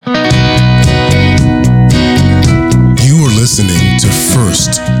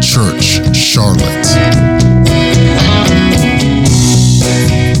First Church Charlotte.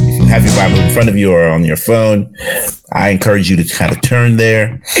 If you have your Bible in front of you or on your phone, I encourage you to kind of turn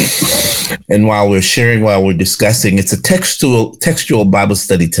there. And while we're discussing, it's a textual Bible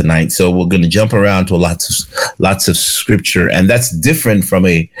study tonight. So we're going to jump around to lots of scripture, and that's different from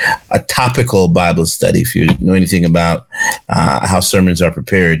a topical Bible study. If you know anything about how sermons are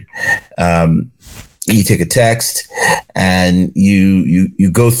prepared, you take a text and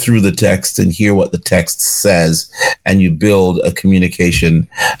you go through the text and hear what the text says, and you build a communication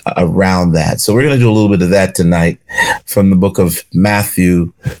around that. So we're going to do a little bit of that tonight from the book of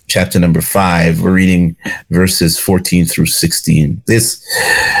Matthew, chapter number 5. We're reading verses 14 through 16. This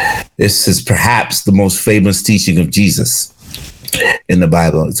is perhaps the most famous teaching of Jesus in the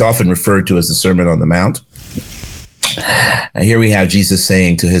Bible. It's often referred to as the Sermon on the Mount. And here we have Jesus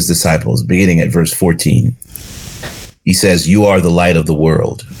saying to his disciples, beginning at verse 14, he says, "You are the light of the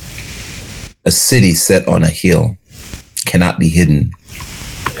world. A city set on a hill cannot be hidden,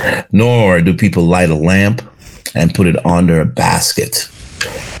 nor do people light a lamp and put it under a basket,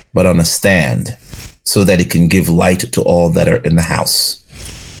 but on a stand, so that it can give light to all that are in the house.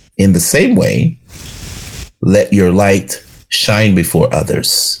 In the same way, let your light shine before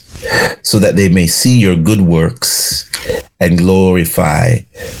others, so that they may see your good works and glorify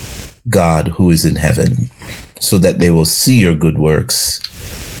God who is in heaven." So that they will see your good works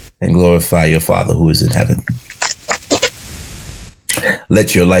and glorify your Father who is in heaven.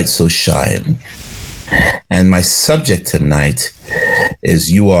 Let your light so shine. And my subject tonight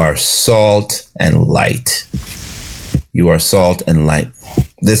is you are salt and light. You are salt and light.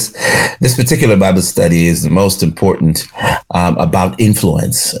 This particular Bible study is the most important about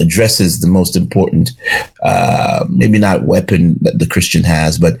influence, addresses the most important, maybe not weapon that the Christian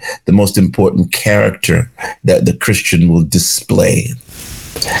has, but the most important character that the Christian will display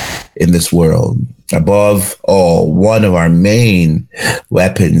in this world. Above all, one of our main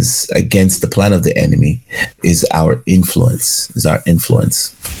weapons against the plan of the enemy is our influence,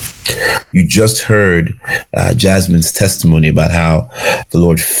 You just heard Jasmine's testimony about how the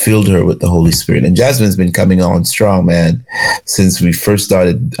Lord filled her with the Holy Spirit. And Jasmine's been coming on strong, man, since we first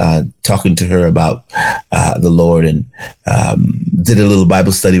started talking to her about the Lord, and did a little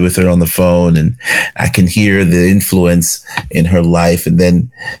Bible study with her on the phone. And I can hear the influence in her life. And then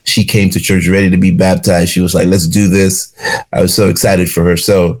she came to church ready to be baptized. She was like, "Let's do this." I was so excited for her.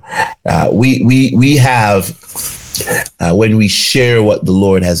 So we have... when we share what the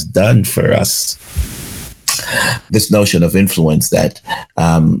Lord has done for us, this notion of influence that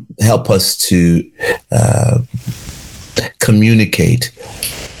help us to communicate,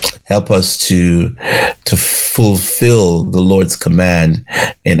 help us to fulfill the Lord's command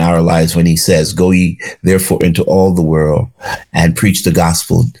in our lives when he says, "Go ye therefore into all the world and preach the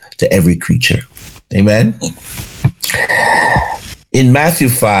gospel to every creature." Amen. In Matthew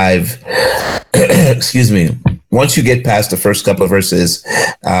 5, once you get past the first couple of verses,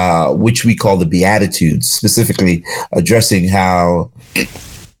 which we call the Beatitudes, specifically addressing how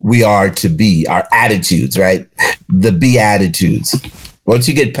we are to be, our attitudes, right? The Beatitudes. Once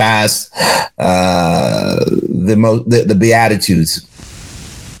you get past the Beatitudes,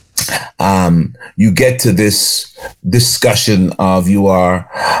 you get to this discussion of you are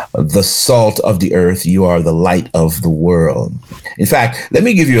the salt of the earth, you are the light of the world. In fact, let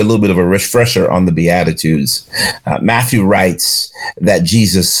me give you a little bit of a refresher on the Beatitudes. Matthew writes that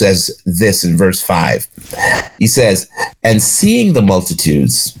Jesus says this in verse 5. He says, "And seeing the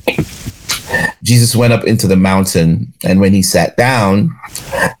multitudes, Jesus went up into the mountain, and when he sat down,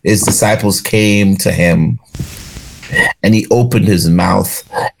 his disciples came to him, and he opened his mouth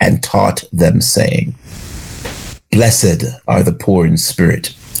and taught them, saying, Blessed are the poor in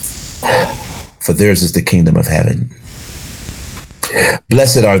spirit, for theirs is the kingdom of heaven.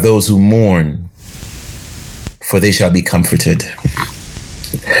 Blessed are those who mourn, for they shall be comforted.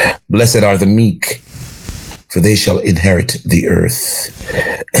 Blessed are the meek, for they shall inherit the earth.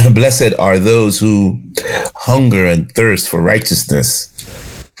 Blessed are those who hunger and thirst for righteousness,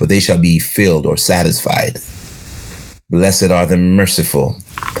 for they shall be filled or satisfied. Blessed are the merciful,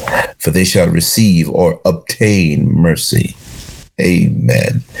 for they shall receive or obtain mercy.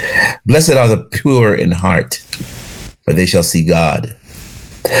 Amen. Blessed are the pure in heart, for they shall see God.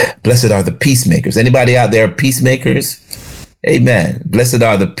 Blessed are the peacemakers. Anybody out there peacemakers? Amen. Blessed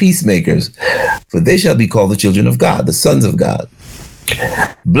are the peacemakers, for they shall be called the children of God, the sons of God.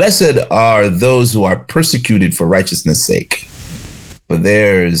 Blessed are those who are persecuted for righteousness' sake, for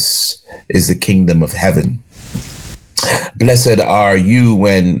theirs is the kingdom of heaven. Blessed are you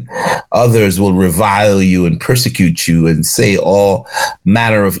when others will revile you and persecute you and say all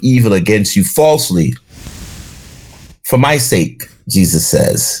manner of evil against you falsely. For my sake, Jesus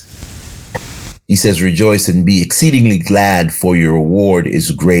says. He says, rejoice and be exceedingly glad, for your reward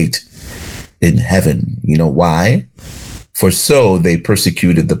is great in heaven. You know why? For so they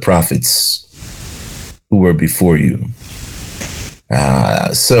persecuted the prophets who were before you.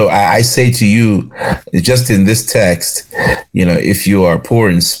 So I say to you, just in this text, if you are poor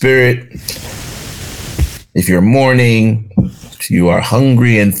in spirit, if you're mourning, if you are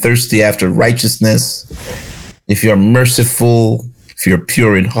hungry and thirsty after righteousness, if you're merciful, if you're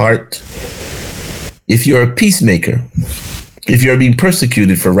pure in heart, if you're a peacemaker, if you're being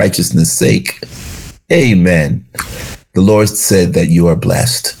persecuted for righteousness' sake, amen. The Lord said that you are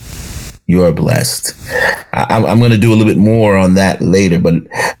blessed. You are blessed. I'm going to do a little bit more on that later, but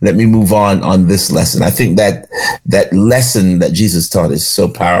let me move on this lesson. I think that lesson that Jesus taught is so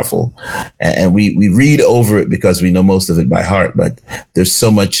powerful, and we read over it because we know most of it by heart, but there's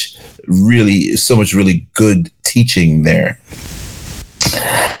so much really good teaching there.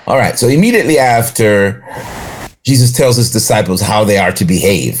 All right. So immediately after, Jesus tells his disciples how they are to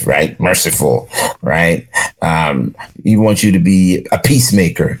behave, right? Merciful, right? He wants you to be a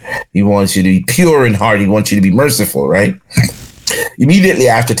peacemaker. He wants you to be pure in heart. He wants you to be merciful, right? Immediately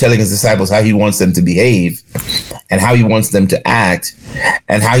after telling his disciples how he wants them to behave and how he wants them to act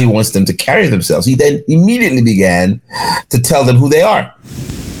and how he wants them to carry themselves, he then immediately began to tell them who they are.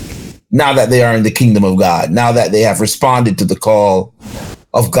 Now that they are in the kingdom of God, now that they have responded to the call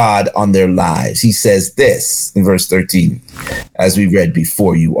of God on their lives. He says this in verse 13, as we read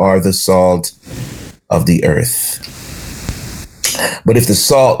before, you are the salt of the earth. But if the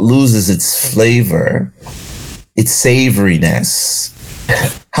salt loses its flavor, its savoriness,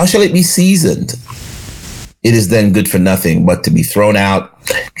 how shall it be seasoned? It is then good for nothing but to be thrown out,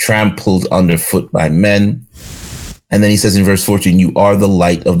 trampled underfoot by men. And then he says in verse 14, you are the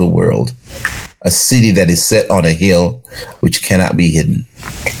light of the world, a city that is set on a hill which cannot be hidden.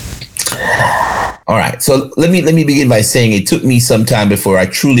 All right, so let me begin by saying it took me some time before I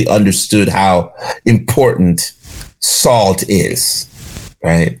truly understood how important salt is,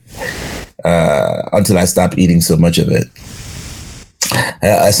 right? Until I stopped eating so much of it.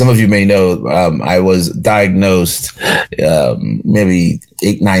 As some of you may know, I was diagnosed maybe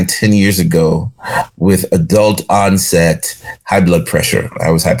 8, 9, 10 years ago with adult onset high blood pressure.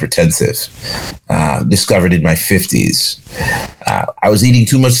 I was hypertensive, discovered in my 50s. I was eating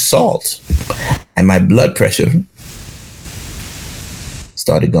too much salt and my blood pressure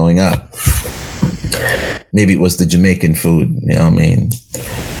started going up. Maybe it was the Jamaican food, you know what I mean?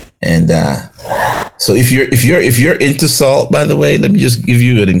 And so if you're into salt, by the way, let me just give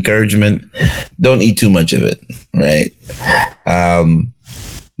you an encouragement. Don't eat too much of it, right?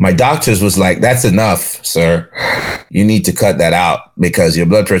 My doctors was like, that's enough, sir. You need to cut that out because your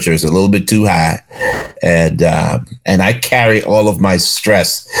blood pressure is a little bit too high. And I carry all of my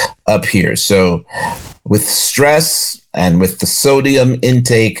stress up here. So with stress and with the sodium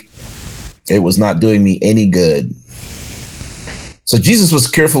intake, it was not doing me any good. So Jesus was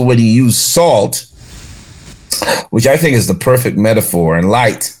careful when he used salt, which I think is the perfect metaphor, and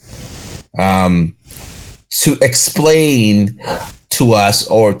light, to explain to us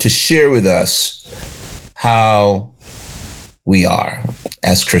or to share with us how we are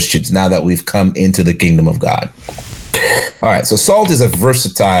as Christians now that we've come into the kingdom of God. All right, so salt is a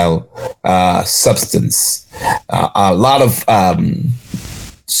versatile substance. A lot of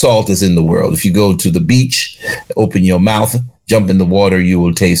salt is in the world. If you go to the beach, open your mouth, jump in the water, you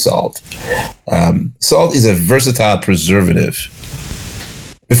will taste salt. Salt is a versatile preservative.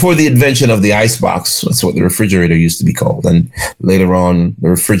 Before the invention of the icebox, that's what the refrigerator used to be called, and later on the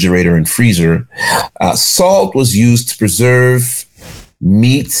refrigerator and freezer, salt was used to preserve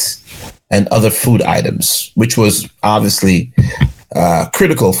meat and other food items, which was obviously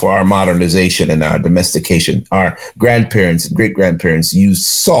critical for our modernization and our domestication. Our grandparents and great-grandparents used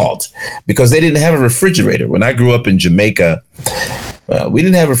salt because they didn't have a refrigerator. When I grew up in Jamaica, we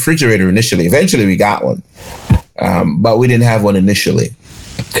didn't have a refrigerator initially. Eventually we got one, but we didn't have one initially.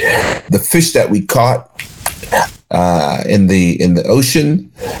 The fish that we caught in the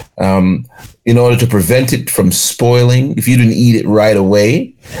ocean, in order to prevent it from spoiling, if you didn't eat it right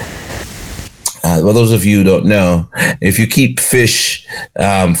away, well, those of you who don't know, if you keep fish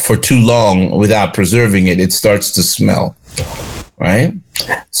for too long without preserving it, it starts to smell, right?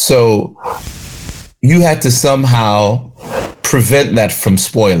 So you had to somehow prevent that from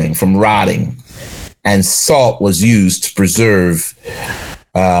spoiling, from rotting. And salt was used to preserve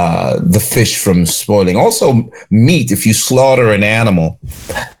the fish from spoiling. Also, meat, if you slaughter an animal,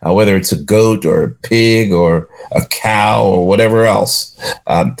 whether it's a goat or a pig or a cow or whatever else,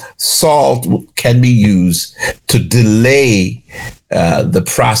 salt can be used to delay the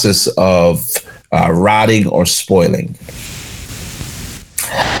process of rotting or spoiling.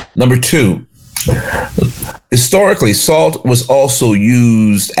 Number two, historically, salt was also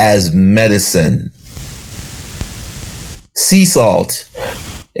used as medicine. Sea salt,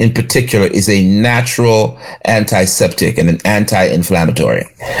 in particular, is a natural antiseptic and an anti-inflammatory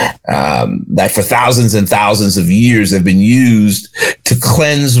that for thousands and thousands of years have been used to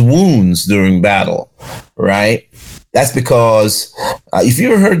cleanse wounds during battle, right? That's because if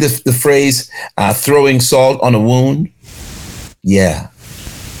you ever heard the phrase throwing salt on a wound, yeah.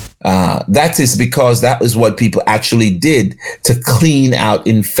 That is because that is what people actually did to clean out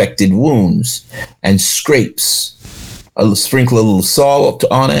infected wounds and scrapes. Sprinkle a little salt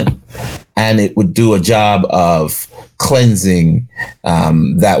on it, and it would do a job of cleansing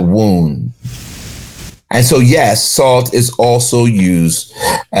that wound. And so, yes, salt is also used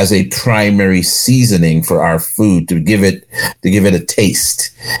as a primary seasoning for our food to give it a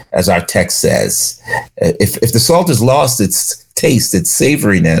taste, as our text says. If the salt has lost its taste, its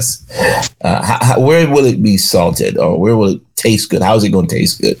savoriness, where will it be salted, or where will it taste good? How is it going to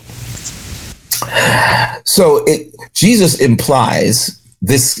taste good? So Jesus implies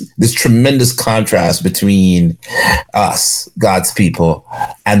this tremendous contrast between us, God's people,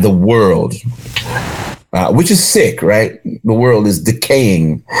 and the world, which is sick, right? The world is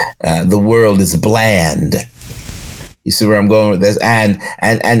decaying. The world is bland. You see where I'm going with this?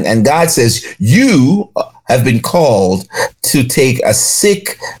 And God says, you have been called to take a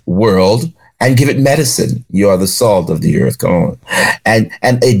sick world and give it medicine. You are the salt of the earth. Come on. And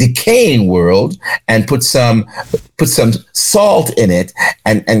a decaying world, and put some salt in it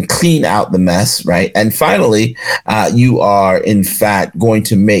and clean out the mess, right? And finally, you are in fact going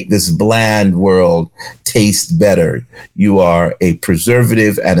to make this bland world taste better. You are a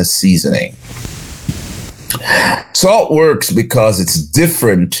preservative and a seasoning. Salt works because it's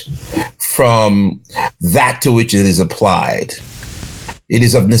different from that to which it is applied. It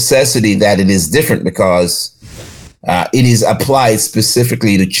is of necessity that it is different because it is applied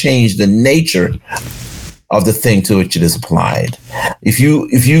specifically to change the nature of the thing to which it is applied. If you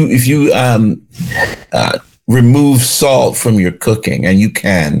remove salt from your cooking, and you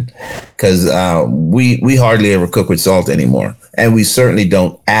can, because we hardly ever cook with salt anymore, and we certainly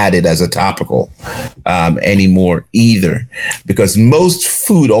don't add it as a topical anymore either, because most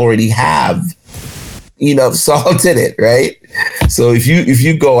food already have enough salt in it, right? So if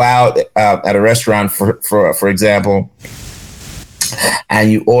you go out at a restaurant, for example,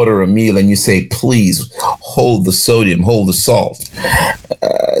 and you order a meal and you say, please hold the sodium, hold the salt,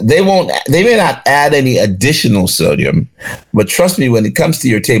 they may not add any additional sodium, but trust me, when it comes to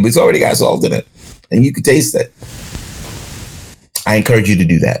your table, it's already got salt in it and you can taste it. I encourage you to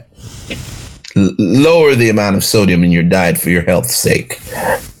do that. Lower the amount of sodium in your diet for your health's sake.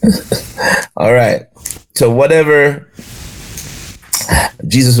 All right. So whatever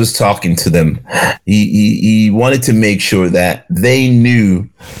Jesus was talking to them, he wanted to make sure that they knew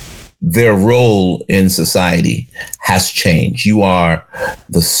their role in society has changed. You are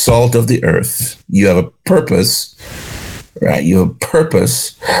the salt of the earth. You have a purpose, right? You have a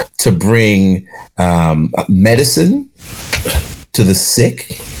purpose to bring medicine to the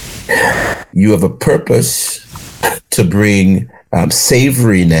sick. You have a purpose to bring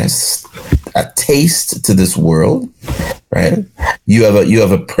savoriness, a taste to this world, right? You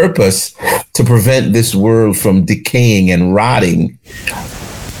have a purpose to prevent this world from decaying and rotting.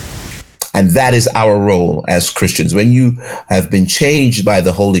 And that is our role as Christians. When you have been changed by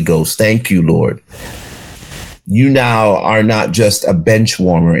the Holy Ghost, thank you, Lord. You now are not just a bench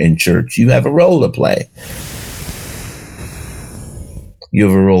warmer in church. You have a role to play. You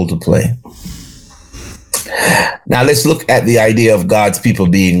have a role to play. Now let's look at the idea of God's people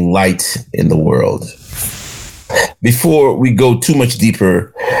being light in the world. Before we go too much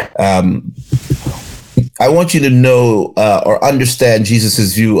deeper, I want you to know or understand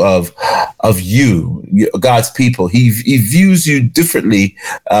Jesus's view of you, God's people. He views you differently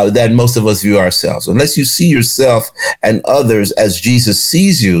than most of us view ourselves. Unless you see yourself and others as Jesus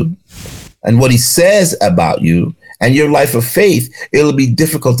sees you and what he says about you and your life of faith, it'll be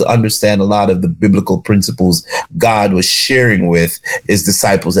difficult to understand a lot of the biblical principles God was sharing with his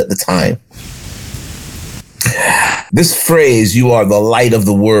disciples at the time. This phrase, you are the light of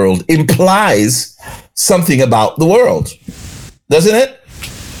the world, implies something about the world, doesn't it?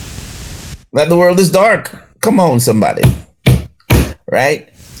 That the world is dark. Come on, somebody.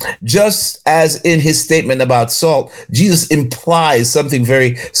 right? Just as in his statement about salt, Jesus implies something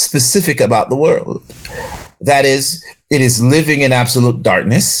very specific about the world. That is, it is living in absolute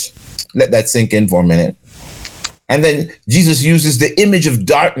darkness. Let that sink in for a minute. And then Jesus uses the image of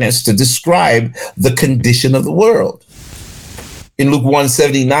darkness to describe the condition of the world. In Luke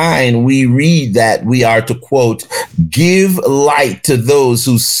 179, we read that we are to, quote, give light to those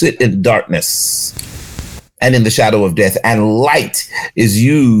who sit in darkness and in the shadow of death. And light is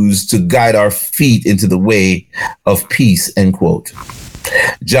used to guide our feet into the way of peace, end quote.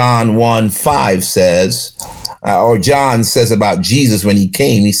 John 1:5 says, or John says about Jesus when he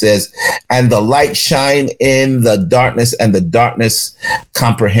came, he says, and the light shined in the darkness, and the darkness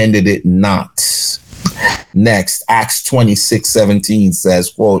comprehended it not. Next, Acts 26:17 says,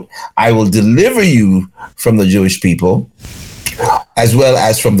 quote, I will deliver you from the Jewish people, as well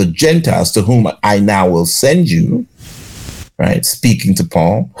as from the Gentiles to whom I now will send you, right? Speaking to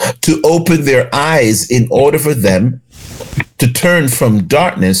Paul, to open their eyes in order for them to turn from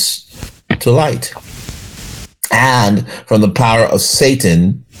darkness to light, and from the power of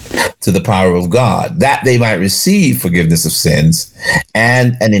Satan to the power of God, that they might receive forgiveness of sins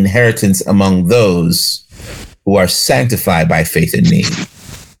and an inheritance among those who are sanctified by faith in me.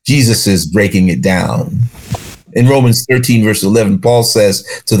 Jesus is breaking it down. In Romans 13, verse 11, Paul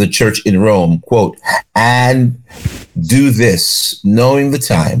says to the church in Rome, quote, and do this, knowing the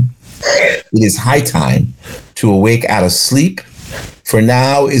time, it is high time to awake out of sleep, for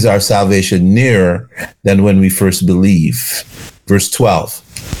now is our salvation nearer than when we first believed. Verse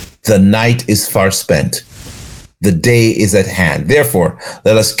 12, the night is far spent, the day is at hand. Therefore,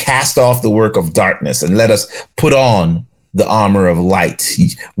 let us cast off the work of darkness and let us put on the armor of light.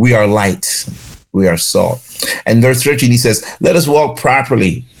 We are light. We are salt. And verse 13, he says, let us walk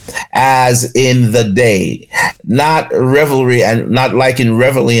properly as in the day, not revelry and not like in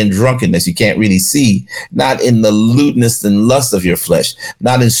revelry and drunkenness. You can't really see, not in the lewdness and lust of your flesh,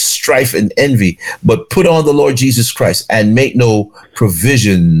 not in strife and envy, but put on the Lord Jesus Christ and make no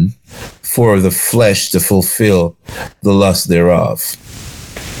provision for the flesh to fulfill the lust thereof.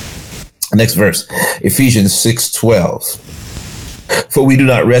 Next verse, Ephesians 6:12. For we do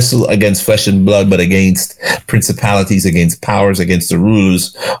not wrestle against flesh and blood, but against principalities, against powers, against the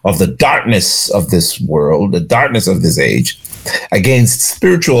rulers of the darkness of this world, the darkness of this age, against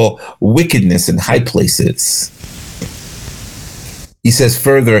spiritual wickedness in high places. He says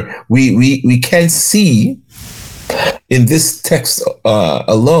further, we can see in this text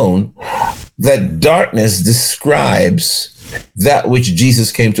alone that darkness describes that which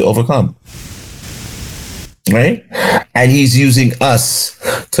Jesus came to overcome. Right? And he's using us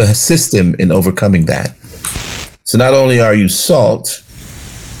to assist him in overcoming that. So not only are you salt,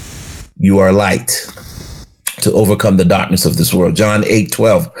 you are light to overcome the darkness of this world. John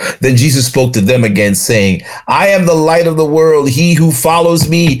 8:12. Then Jesus spoke to them again, saying, I am the light of the world. He who follows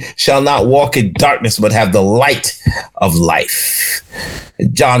me shall not walk in darkness, but have the light of life.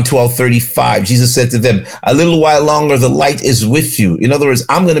 John 12:35, Jesus said to them, a little while longer, the light is with you. In other words,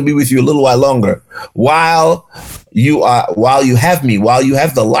 I'm going to be with you a little while longer. While you have me, while you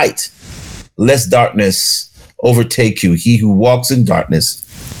have the light, lest darkness overtake you. He who walks in darkness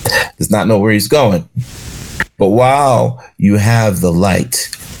does not know where he's going. But while you have the light,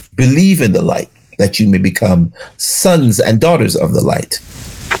 believe in the light, that you may become sons and daughters of the light.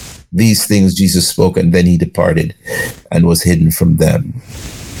 These things Jesus spoke, and then he departed and was hidden from them.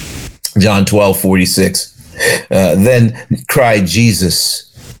 John 12:46. Then cried Jesus.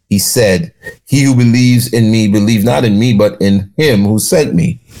 He said, he who believes in me, believe not in me, but in him who sent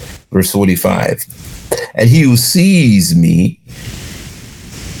me. Verse 45. And he who sees me,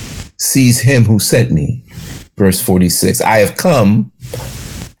 sees him who sent me. Verse 46. I have come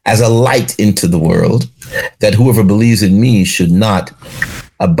as a light into the world, that whoever believes in me should not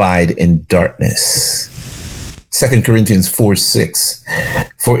abide in darkness. 2 Corinthians 4:6.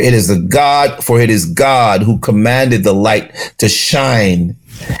 For it is God who commanded the light to shine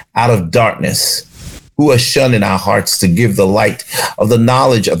out of darkness, who has shone in our hearts to give the light of the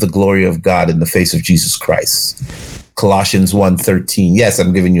knowledge of the glory of God in the face of Jesus Christ. Colossians 1:13. Yes,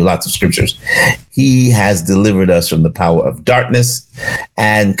 I'm giving you lots of scriptures. He has delivered us from the power of darkness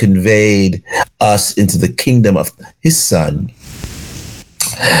and conveyed us into the kingdom of his Son,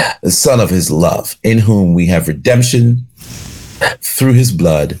 the Son of his love, in whom we have redemption through his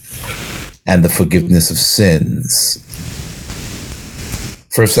blood and the forgiveness of sins.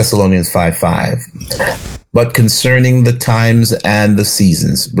 1 Thessalonians 5:5. But concerning the times and the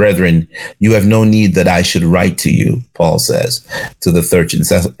seasons, brethren, you have no need that I should write to you, Paul says to the church in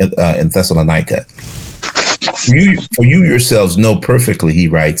Thessalonica. For you yourselves know perfectly, he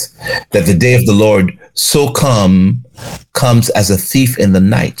writes, that the day of the Lord comes as a thief in the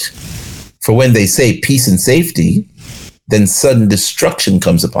night. For when they say peace and safety, then sudden destruction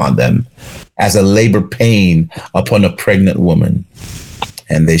comes upon them as a labor pain upon a pregnant woman,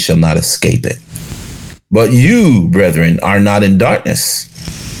 and they shall not escape it. But you, brethren, are not in darkness,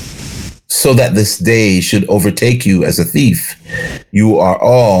 so that this day should overtake you as a thief. You are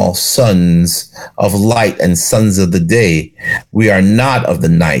all sons of light and sons of the day. We are not of the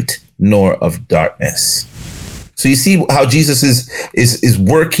night, nor of darkness. So you see how Jesus is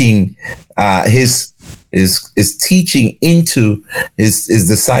working is teaching into his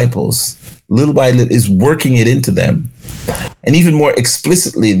disciples little by little, is working it into them. And even more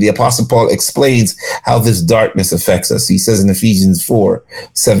explicitly, the Apostle Paul explains how this darkness affects us. He says in Ephesians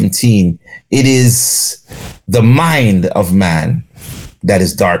 4:17, it is the mind of man that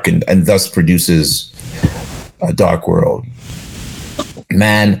is darkened and thus produces a dark world.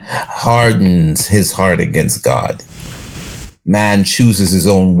 Man hardens his heart against God. Man chooses his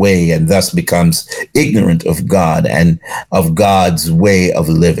own way and thus becomes ignorant of God and of God's way of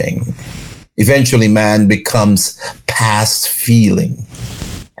living. Eventually, man becomes past feeling.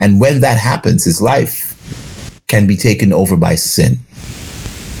 And when that happens, his life can be taken over by sin.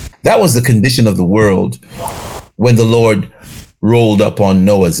 That was the condition of the world when the Lord rolled up on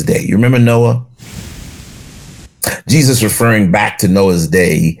Noah's day. You remember Noah? Jesus, referring back to Noah's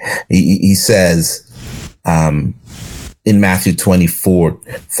day, he says in Matthew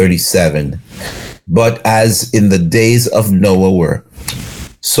 24:37, but as in the days of Noah were,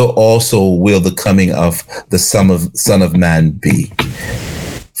 so also will the coming of the Son of Man be.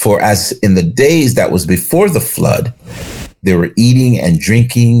 For as in the days that was before the flood, they were eating and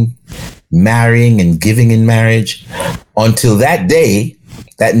drinking, marrying and giving in marriage, until that day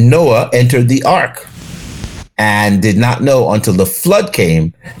that Noah entered the ark, and did not know until the flood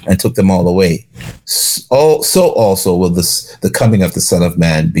came and took them all away. So also will the coming of the Son of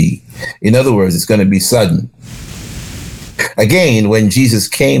Man be. In other words, it's going to be sudden. Again, when Jesus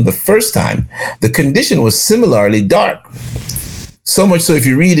came the first time, the condition was similarly dark. So much so, if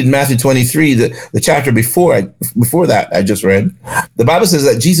you read in Matthew 23, the chapter before that I just read, the Bible says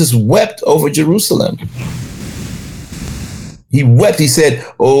that Jesus wept over Jerusalem. He wept. He said,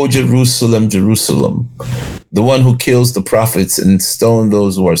 "Oh, Jerusalem, Jerusalem, the one who kills the prophets and stones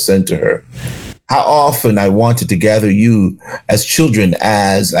those who are sent to her. How often I wanted to gather you as children,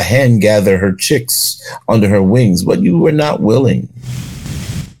 as a hen gather her chicks under her wings, but you were not willing.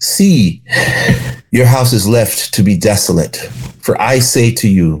 See, your house is left to be desolate. For I say to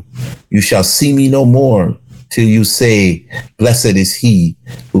you, you shall see me no more till you say, blessed is he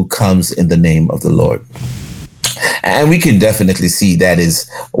who comes in the name of the Lord." And we can definitely see that is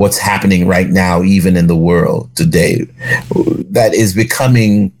what's happening right now, even in the world today, that is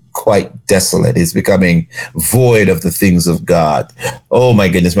becoming quite desolate. It's becoming void of the things of God. Oh my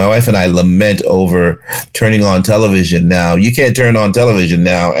goodness. My wife and I lament over turning on television now. You can't turn on television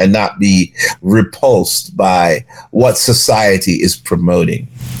now and not be repulsed by what society is promoting,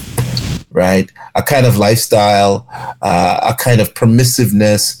 right? A kind of lifestyle, a kind of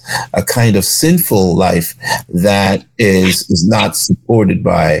permissiveness, a kind of sinful life that is not supported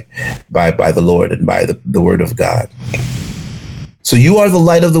by the Lord and by the word of God. So you are the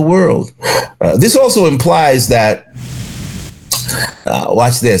light of the world. This also implies that,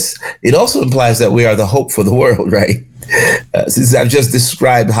 watch this. It also implies that we are the hope for the world, right? Since I've just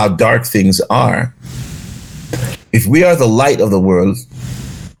described how dark things are. If we are the light of the world,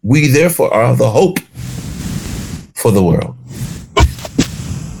 we therefore are the hope for the world.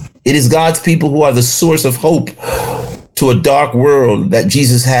 It is God's people who are the source of hope to a dark world that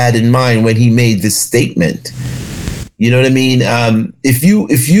Jesus had in mind when he made this statement. You know what I mean? If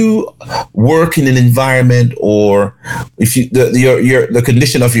you work in an environment, or if you the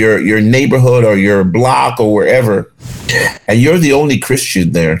condition of your neighborhood or your block or wherever, and you're the only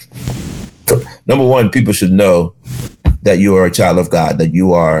Christian there, number one, people should know that you are a child of God, that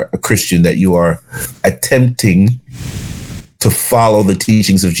you are a Christian, that you are attempting to follow the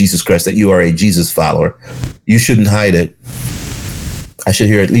teachings of Jesus Christ, that you are a Jesus follower. You shouldn't hide it. I should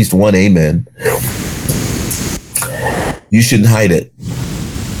hear at least one amen. You shouldn't hide it.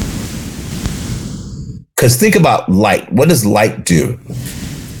 Because think about light. What does light do?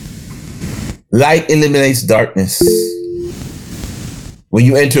 Light eliminates darkness. When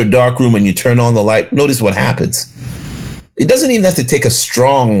you enter a dark room and you turn on the light, notice what happens. It doesn't even have to take a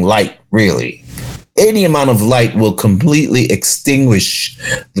strong light, really. Any amount of light will completely extinguish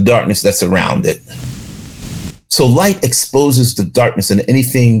the darkness that's around it. So light exposes the darkness and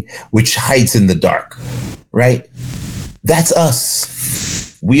anything which hides in the dark, right? That's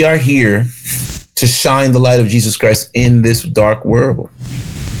us. We are here to shine the light of Jesus Christ in this dark world.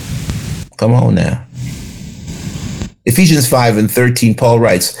 Come on now. Ephesians 5:13, Paul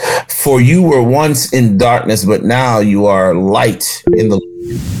writes, "For you were once in darkness, but now you are light in the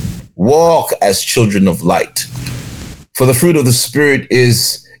Lord. Walk as children of light. For the fruit of the Spirit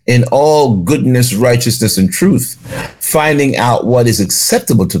is in all goodness, righteousness, and truth, finding out what is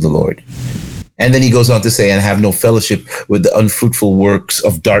acceptable to the Lord." And then he goes on to say, "And have no fellowship with the unfruitful works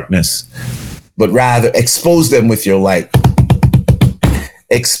of darkness, but rather expose them with your light."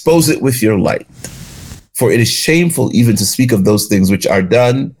 Expose it with your light. "For it is shameful even to speak of those things which are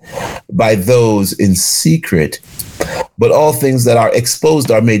done by those in secret. But all things that are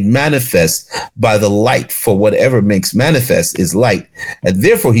exposed are made manifest by the light, for whatever makes manifest is light. And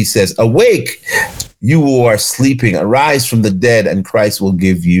therefore he says, awake, you who are sleeping, arise from the dead, and Christ will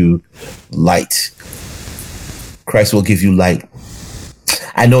give you light." Christ will give you light.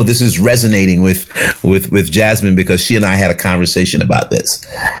 I know this is resonating with Jasmine, because she and I had a conversation about this,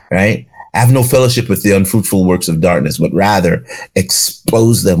 right? "Have no fellowship with the unfruitful works of darkness, but rather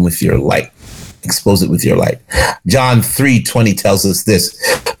expose them with your light." Expose it with your light. John 3:20 tells us this: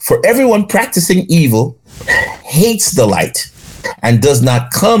 "For everyone practicing evil hates the light and does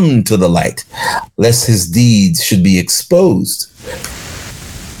not come to the light, lest his deeds should be exposed."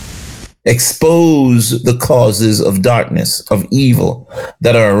 Expose the causes of darkness, of evil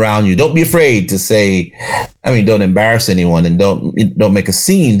that are around you. Don't be afraid to say, don't embarrass anyone, and don't make a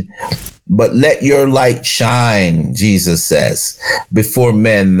scene, but let your light shine, Jesus says, before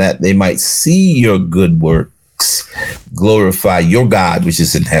men, that they might see your good works, glorify your God which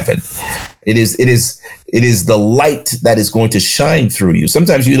is in heaven. It is the light that is going to shine through you.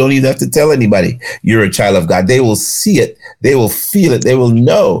 Sometimes you don't even have to tell anybody you're a child of God. They will see it. They will feel it. They will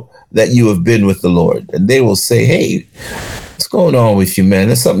know that you have been with the Lord, and they will say, "Hey, what's going on with you, man?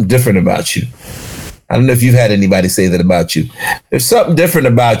 There's something different about you." I don't know if you've had anybody say that about you. There's something different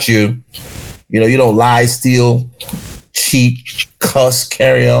about you. You don't lie, steal, cheat, cuss,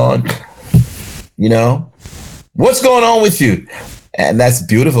 carry on. What's going on with you? And that's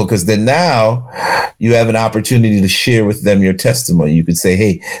beautiful, because then now you have an opportunity to share with them your testimony. You could say,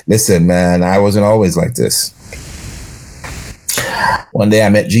 "Hey, listen, man, I wasn't always like this. One day I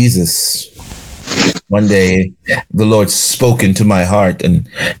met Jesus. One day the Lord spoke into my heart and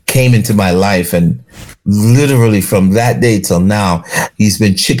came into my life. And literally from that day till now, he's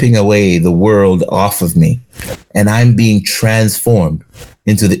been chipping away the world off of me. And I'm being transformed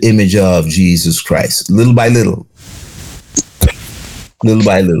into the image of Jesus Christ, little by little. Little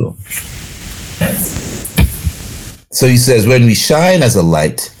by little." So he says, "When we shine as a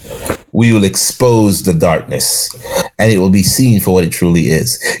light, we will expose the darkness, and it will be seen for what it truly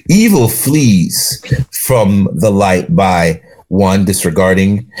is. Evil flees from the light by, 1,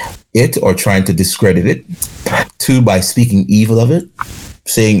 disregarding it or trying to discredit it. 2, by speaking evil of it,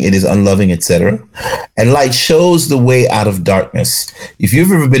 saying it is unloving, etc. And light shows the way out of darkness." If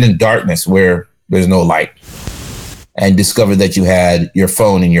you've ever been in darkness where there's no light, and discovered that you had your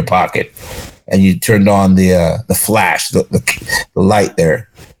phone in your pocket, and you turned on the flash, the light there,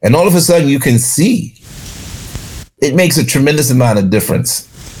 and all of a sudden you can see, it makes a tremendous amount of difference.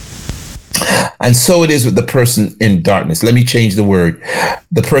 And so it is with the person in darkness. Let me change the word.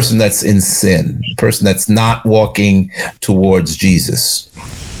 The person that's in sin, the person that's not walking towards Jesus.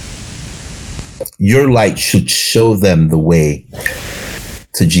 Your light should show them the way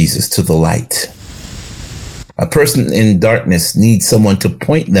to Jesus, to the light. A person in darkness needs someone to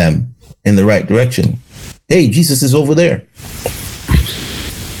point them in the right direction. Hey, Jesus is over there.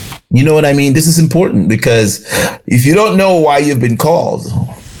 You know what I mean? This is important, because if you don't know why you've been called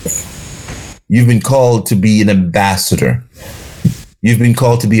to be an ambassador. You've been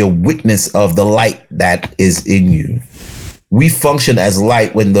called to be a witness of the light that is in you. We function as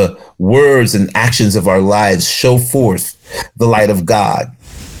light when the words and actions of our lives show forth the light of God.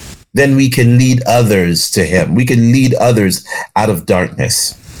 Then we can lead others to him. We can lead others out of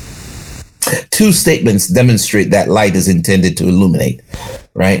darkness. 2 statements demonstrate that light is intended to illuminate,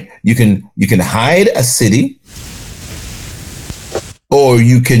 right? You can hide a city, or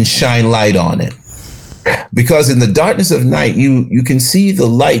you can shine light on it. Because in the darkness of night, you can see the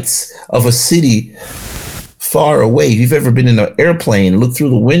lights of a city far away. If you've ever been in an airplane, look through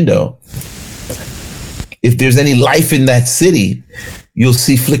the window. If there's any life in that city, you'll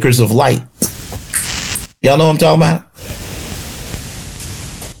see flickers of light. Y'all know what I'm talking about?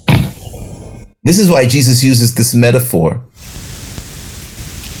 This is why Jesus uses this metaphor.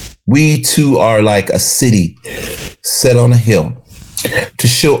 We too are like a city set on a hill to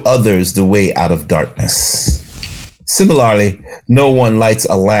show others the way out of darkness. Similarly, no one lights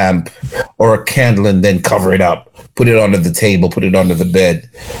a lamp or a candle and then cover it up, put it under the table, put it under the bed.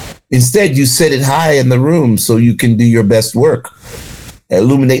 Instead, you set it high in the room so you can do your best work.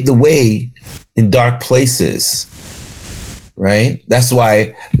 Illuminate the way in dark places, right? That's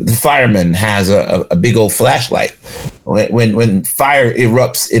why the fireman has a big old flashlight. When fire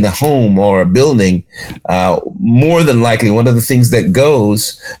erupts in a home or a building, more than likely, one of the things that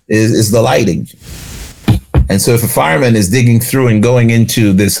goes is the lighting. And so if a fireman is digging through and going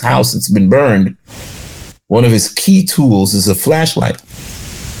into this house that's been burned, one of his key tools is a flashlight,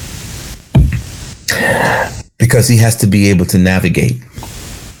 because he has to be able to navigate.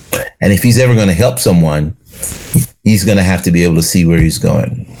 And if he's ever going to help someone, he's going to have to be able to see where he's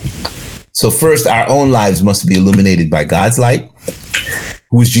going. So first, our own lives must be illuminated by God's light,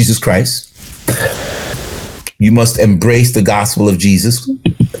 who is Jesus Christ. You must embrace the gospel of Jesus.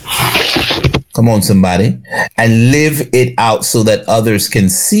 Come on, somebody. And live it out so that others can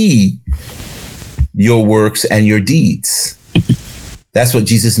see your works and your deeds. That's what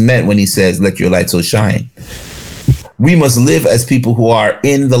Jesus meant when he says, let your light so shine. We must live as people who are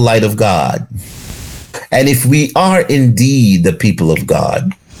in the light of God. And if we are indeed the people of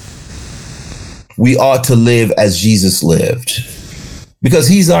God, we ought to live as Jesus lived, because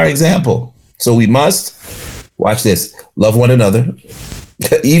he's our example. So we must, watch this, love one another,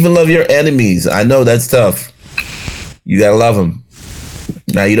 even love your enemies. I know that's tough. You got to love them.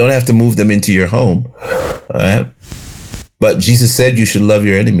 Now, you don't have to move them into your home, all right? But Jesus said you should love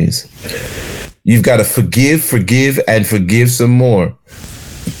your enemies. You've got to forgive, and forgive some more.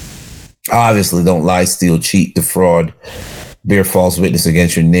 Obviously, don't lie, steal, cheat, defraud, bear false witness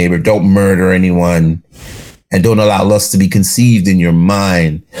against your neighbor. Don't murder anyone, and don't allow lust to be conceived in your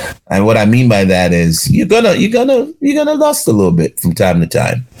mind. And what I mean by that is you're gonna lust a little bit from time to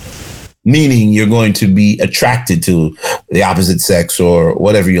time, meaning you're going to be attracted to the opposite sex or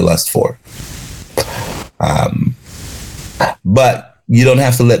whatever you lust for. But you don't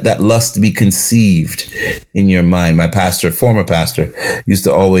have to let that lust be conceived in your mind. My former pastor, used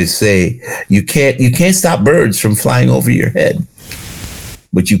to always say, you can't stop birds from flying over your head,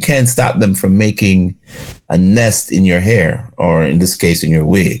 but you can stop them from making a nest in your hair, or in this case, in your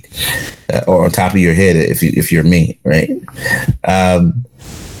wig, or on top of your head if you're me, right?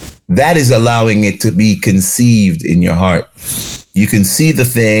 That is allowing it to be conceived in your heart. You can see the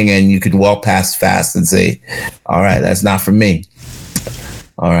thing and you can walk past fast and say, all right, that's not for me.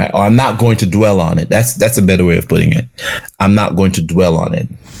 All right. Or I'm not going to dwell on it. That's a better way of putting it. I'm not going to dwell on it.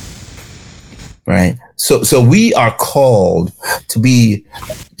 Right. So we are called to be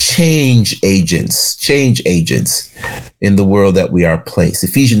change agents in the world that we are placed.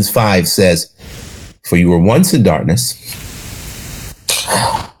 Ephesians 5 says, for you were once in darkness.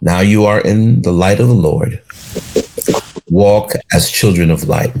 Now you are in the light of the Lord. Walk as children of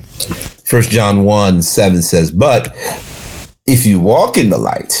light. 1 John 1:7 says, but if you walk in the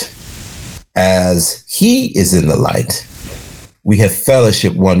light, as he is in the light, we have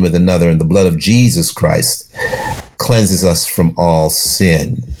fellowship one with another, and the blood of Jesus Christ cleanses us from all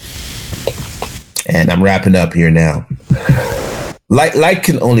sin. And I'm wrapping up here now. Light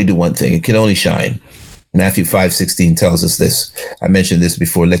can only do one thing. It can only shine. Matthew 5:16 tells us this. I mentioned this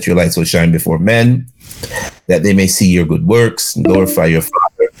before. Let your light so shine before men, that they may see your good works and glorify your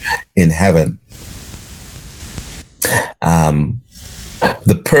Father in heaven.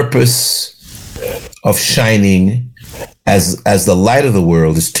 The purpose of shining as the light of the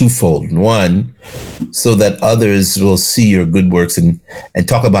world is twofold. One, so that others will see your good works and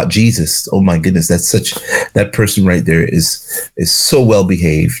talk about Jesus. Oh my goodness, that person right there is so well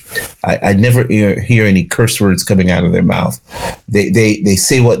behaved. I never hear any curse words coming out of their mouth. They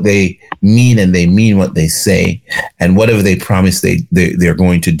say what they mean, and they mean what they say, and whatever they promise they're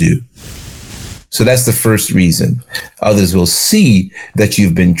going to do. So that's the first reason. Others will see that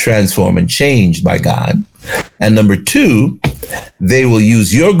you've been transformed and changed by God. And number two, they will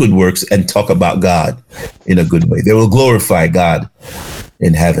use your good works and talk about God in a good way. They will glorify God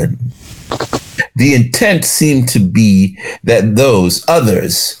in heaven. The intent seemed to be that those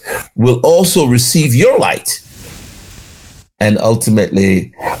others will also receive your light. And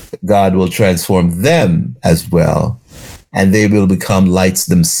ultimately, God will transform them as well, and they will become lights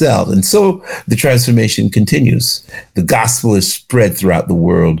themselves. And so the transformation continues. The gospel is spread throughout the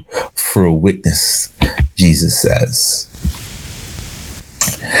world for a witness, Jesus says.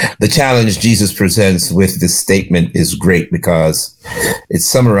 The challenge Jesus presents with this statement is great because it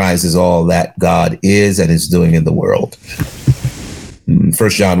summarizes all that God is and is doing in the world. 1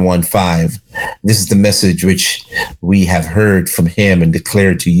 John 1:5. This is the message which we have heard from him and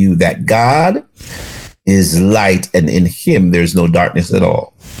declared to you, that God is light, and in him there's no darkness at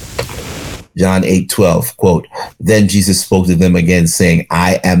all. John 8:12, quote, then Jesus spoke to them again, saying,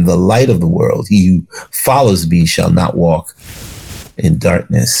 I am the light of the world. He who follows me shall not walk in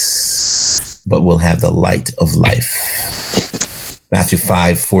darkness, but will have the light of life. Matthew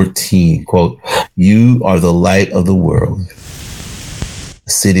 5:14, quote, you are the light of the world. A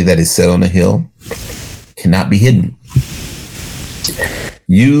city that is set on a hill cannot be hidden.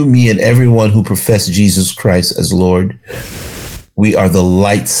 You, me, and everyone who profess Jesus Christ as Lord, we are the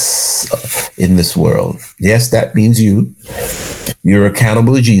lights in this world. Yes, that means you. You're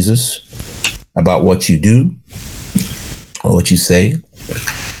accountable to Jesus about what you do or what you say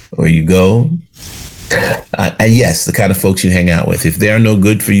or you go. And yes, the kind of folks you hang out with. If they are no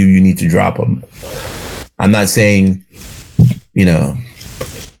good for you, you need to drop them. I'm not saying,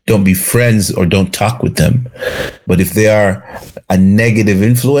 don't be friends or don't talk with them. But if they are a negative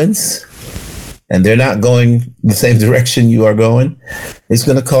influence and they're not going the same direction you are going, it's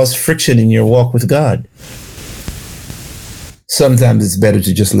going to cause friction in your walk with God. Sometimes it's better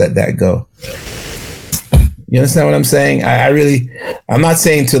to just let that go. You understand what I'm saying? I'm not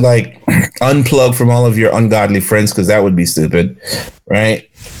saying to unplug from all of your ungodly friends, because that would be stupid, right?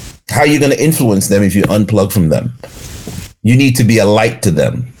 How are you going to influence them if you unplug from them? You need to be a light to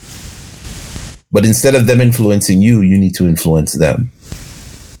them. But instead of them influencing you, you need to influence them.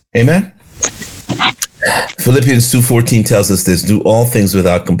 Amen? Philippians 2:14 tells us this, do all things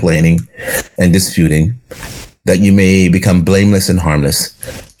without complaining and disputing, that you may become blameless and harmless,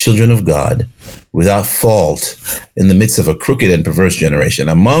 children of God, without fault in the midst of a crooked and perverse generation,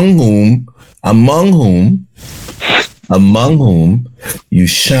 among whom you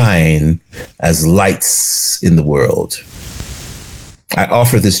shine as lights in the world. I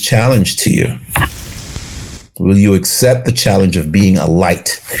offer this challenge to you. Will you accept the challenge of being a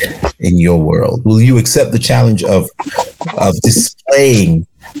light in your world? Will you accept the challenge of displaying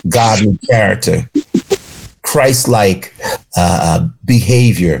godly character, Christ-like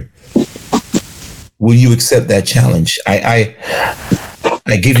behavior? Will you accept that challenge? I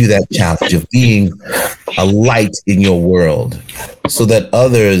give you that challenge of being a light in your world so that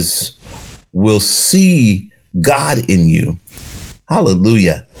others will see God in you.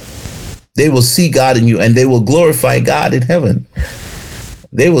 Hallelujah. They will see God in you and they will glorify God in heaven.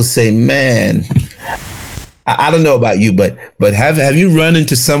 They will say, man, I don't know about you, but have you run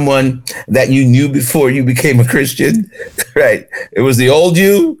into someone that you knew before you became a Christian? Right. It was the old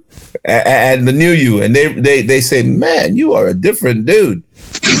you and the new you. And they say, man, you are a different dude.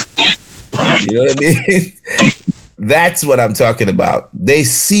 You know what I mean? That's what I'm talking about. They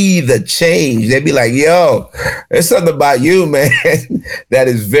see the change. They be like, yo, there's something about you, man, that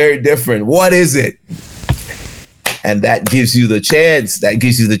is very different. What is it? And that gives you the chance. That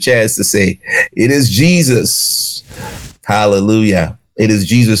gives you the chance to say, it is Jesus. Hallelujah. It is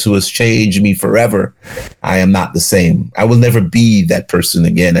Jesus who has changed me forever. I am not the same. I will never be that person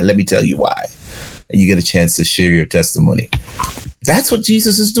again. And let me tell you why. And you get a chance to share your testimony. That's what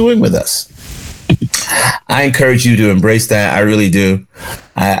Jesus is doing with us. I encourage you to embrace that. I really do.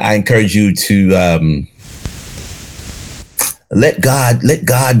 I encourage you to let God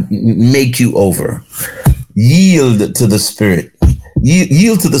make you over. Yield to the Spirit.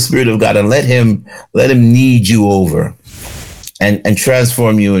 Yield to the Spirit of God and let him knead you over and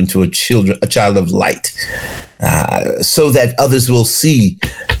transform you into a child of light, so that others will see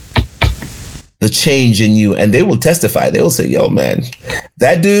the change in you and they will testify. They will say, yo, man,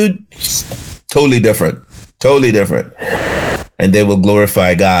 that dude, totally different. And they will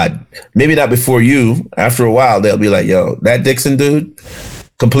glorify God. Maybe not before you. After a while, they'll be like, yo, that Dixon dude,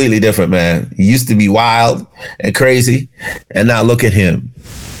 completely different, man. He used to be wild and crazy. And now look at him.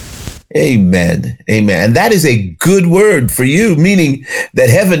 Amen. Amen. And that is a good word for you, meaning that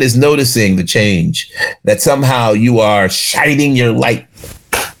heaven is noticing the change, that somehow you are shining your light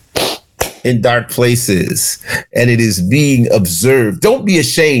in dark places and it is being observed. Don't be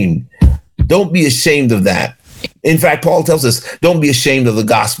ashamed. Don't be ashamed of that. In fact, Paul tells us, don't be ashamed of the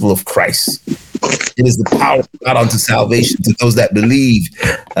gospel of Christ. It is the power of God unto salvation to those that believe.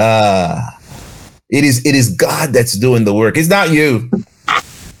 It is God that's doing the work. It's not you.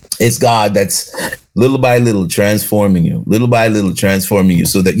 It's God that's little by little transforming you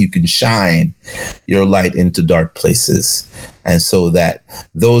so that you can shine your light into dark places. And so that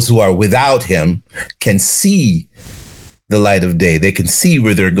those who are without him can see the light of day. They can see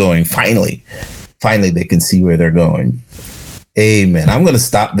where they're going. Finally, they can see where they're going. Amen. I'm going to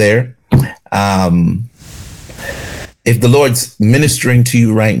stop there. if the Lord's ministering to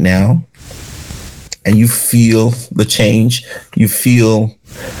you right now and you feel the change, you feel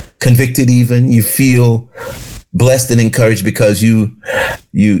convicted, even you feel blessed and encouraged because you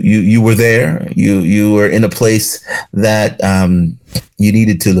were there, you were in a place that you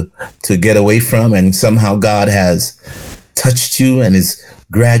needed to get away from, and somehow God has touched you and is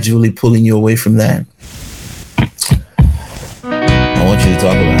gradually pulling you away from that. I want you to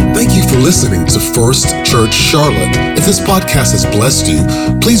talk about it. Thank you for listening to First Church Charlotte. If this podcast has blessed you,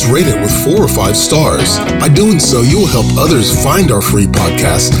 please rate it with 4 or 5 stars. By doing so, you will help others find our free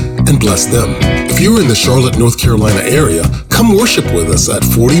podcast and bless them. If you're in the Charlotte, North Carolina area, come worship with us at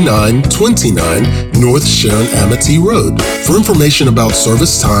 4929 North Sharon Amity Road. For information about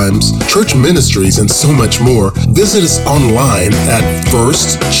service times, church ministries, and so much more, visit us online at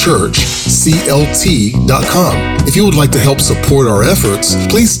firstchurchclt.com. If you would like to help support our efforts,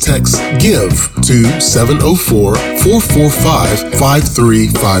 please text GIVE to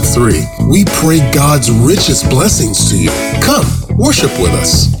 704-445-5353. We pray God's richest blessings to you. Come, worship with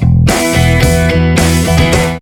us.